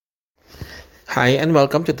Hi, and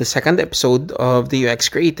welcome to the second episode of the UX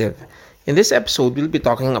Creative. In this episode, we'll be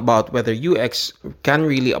talking about whether UX can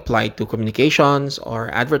really apply to communications or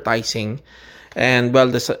advertising. And well,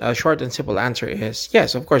 the short and simple answer is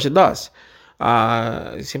yes, of course it does.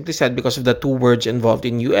 Simply said, because of the two words involved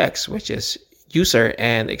in UX, which is user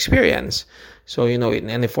and experience. So, in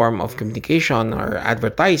any form of communication or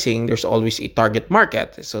advertising, there's always a target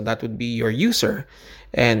market. So, that would be your user.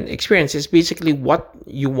 And experience is basically what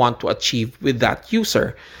you want to achieve with that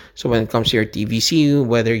user. So, when it comes to your TVC,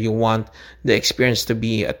 whether you want the experience to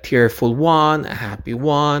be a tearful one, a happy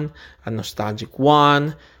one, a nostalgic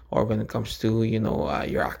one, or when it comes to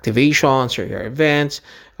your activations or your events,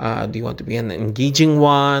 do you want to be an engaging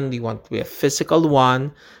one, do you want to be a physical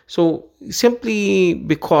one? So simply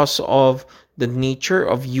because of the nature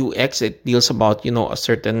of UX, it deals about a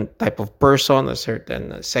certain type of person, a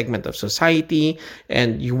certain segment of society,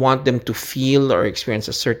 and you want them to feel or experience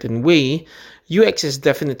a certain way. UX is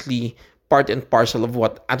definitely part and parcel of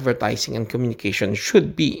what advertising and communication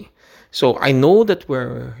should be. So I know that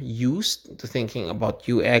we're used to thinking about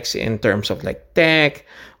UX in terms of like tech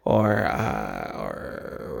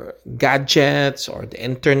or gadgets or the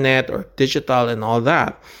internet or digital and all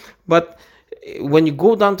that. But when you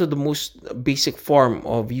go down to the most basic form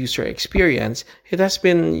of user experience, it has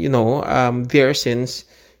been there since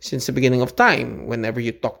the beginning of time. Whenever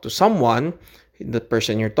you talk to someone, the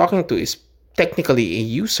person you're talking to is technically a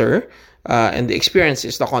user, and the experience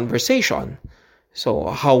is the conversation. So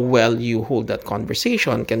how well you hold that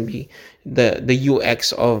conversation can be the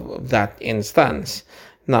UX of that instance.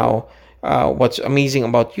 Now, what's amazing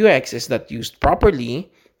about UX is that used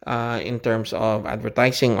properly, in terms of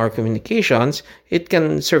advertising or communications, it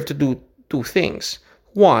can serve to do two things.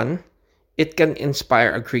 One, it can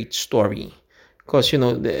inspire a great story. Because,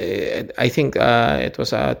 I think it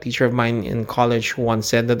was a teacher of mine in college who once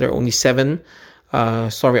said that there are only seven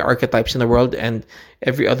story archetypes in the world, and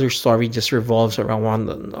every other story just revolves around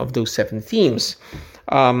one of those seven themes.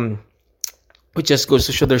 Which just goes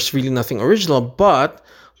to show there's really nothing original, but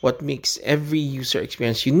what makes every user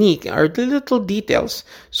experience unique are the little details.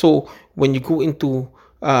 So when you go into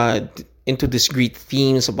these great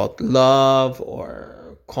themes about love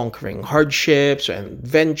or conquering hardships and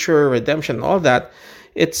adventure, redemption, all that,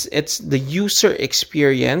 it's the user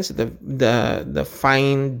experience, the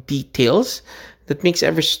fine details that makes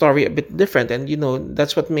every story a bit different. And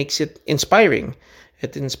that's what makes it inspiring.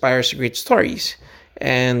 It inspires great stories,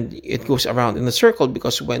 and it goes around in a circle,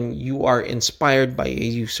 because when you are inspired by a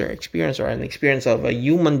user experience or an experience of a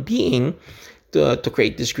human being to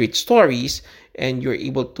create these great stories, and you're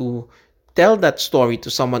able to tell that story to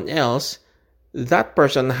someone else, that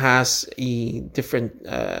person has a different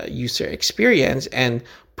user experience and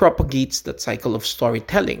propagates that cycle of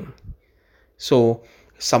storytelling. So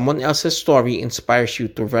someone else's story inspires you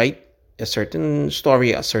to write a certain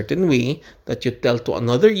story a certain way that you tell to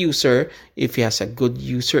another user. If he has a good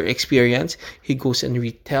user experience, he goes and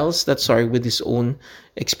retells that story with his own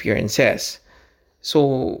experiences.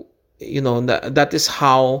 So that is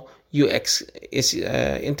how UX is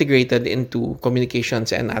integrated into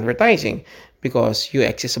communications and advertising, because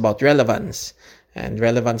UX is about relevance, and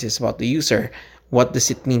relevance is about the user. What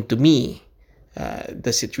does it mean to me?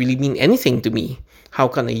 Does it really mean anything to me? How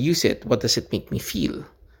can I use it? What does it make me feel?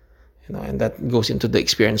 And that goes into the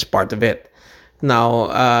experience part of it. Now,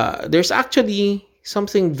 there's actually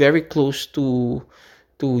something very close to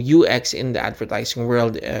UX in the advertising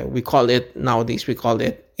world. Nowadays we call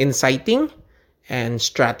it inciting and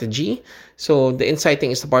strategy. So the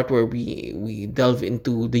inciting is the part where we delve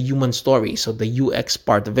into the human story, so the UX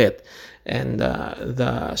part of it, and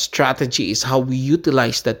the strategy is how we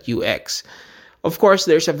utilize that UX. Of course,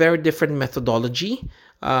 there's a very different methodology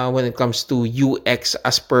when it comes to UX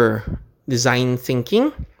as per design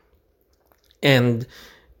thinking, and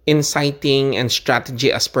inciting and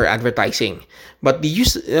strategy as per advertising. But they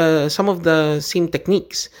use some of the same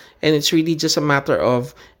techniques, and it's really just a matter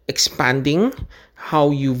of expanding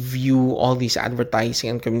how you view all these advertising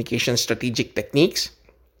and communication strategic techniques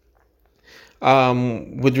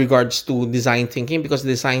with regards to design thinking, because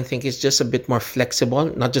design thinking is just a bit more flexible.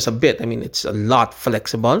 Not just a bit, I mean, it's a lot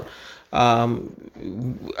flexible.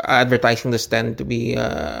 Advertising does tend to be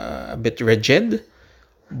a bit rigid,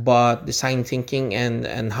 but design thinking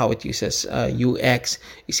and how it uses UX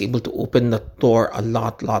is able to open the door a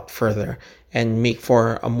lot further and make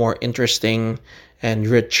for a more interesting and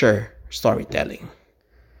richer storytelling.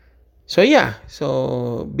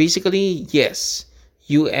 So basically, yes,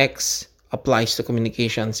 UX applies to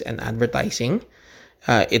communications and advertising.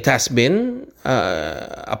 It has been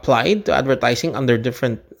applied to advertising under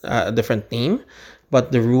different name,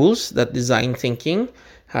 but the rules that design thinking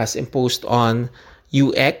has imposed on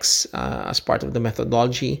UX as part of the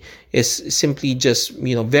methodology is simply just,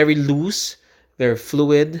 very loose, very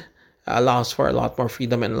fluid, allows for a lot more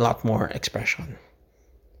freedom and a lot more expression.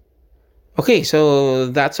 Okay, so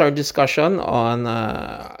that's our discussion on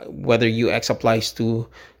whether UX applies to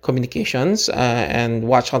communications. And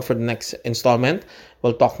watch out for the next installment.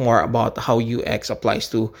 We'll talk more about how UX applies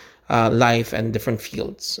to life and different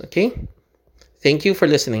fields. Okay, thank you for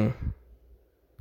listening.